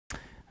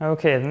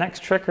Okay, the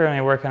next trick we're going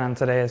to be working on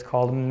today is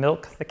called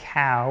Milk the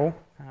Cow.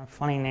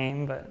 Funny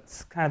name, but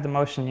it's kind of the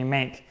motion you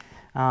make.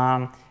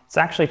 It's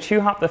actually 2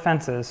 hop the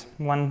fences,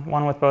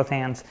 one with both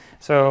hands.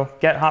 So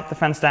get hop the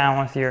fence down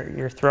with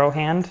your throw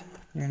hand,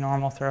 your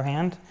normal throw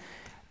hand.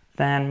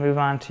 Then move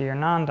on to your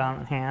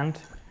non-dominant hand.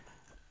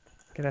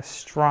 Get a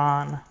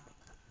strong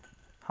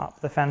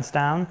hop the fence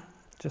down,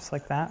 just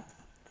like that.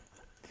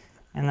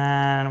 And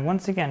then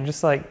once again,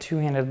 just like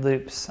 2-handed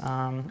loops,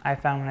 I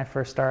found when I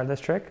first started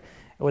this trick,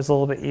 it was a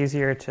little bit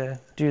easier to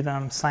do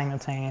them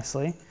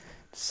simultaneously,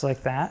 just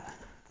like that.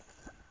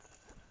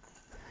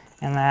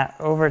 And that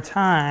over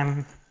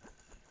time,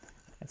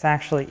 it's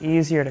actually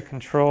easier to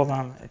control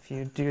them if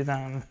you do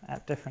them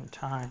at different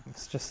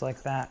times, just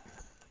like that.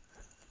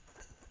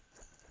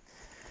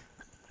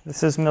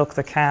 This is Milk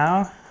the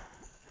Cow.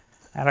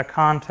 At a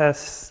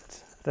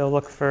contest, they'll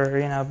look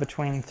for,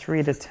 between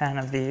 3 to 10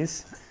 of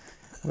these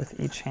with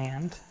each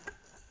hand.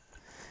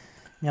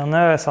 You'll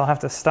notice I'll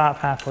have to stop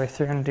halfway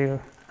through and do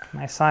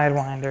my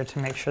sidewinder to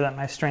make sure that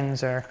my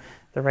strings are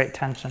the right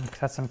tension, because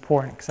that's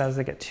important, because as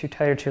they get too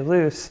tight or too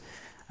loose,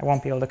 I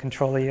won't be able to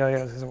control the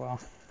yo-yos as well.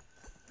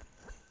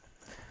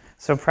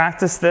 So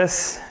practice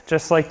this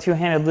just like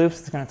 2-handed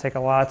loops. It's going to take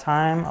a lot of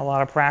time, a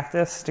lot of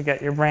practice to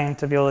get your brain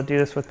to be able to do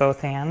this with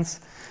both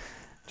hands.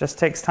 Just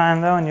takes time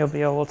though, and you'll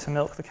be able to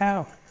milk the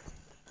cow.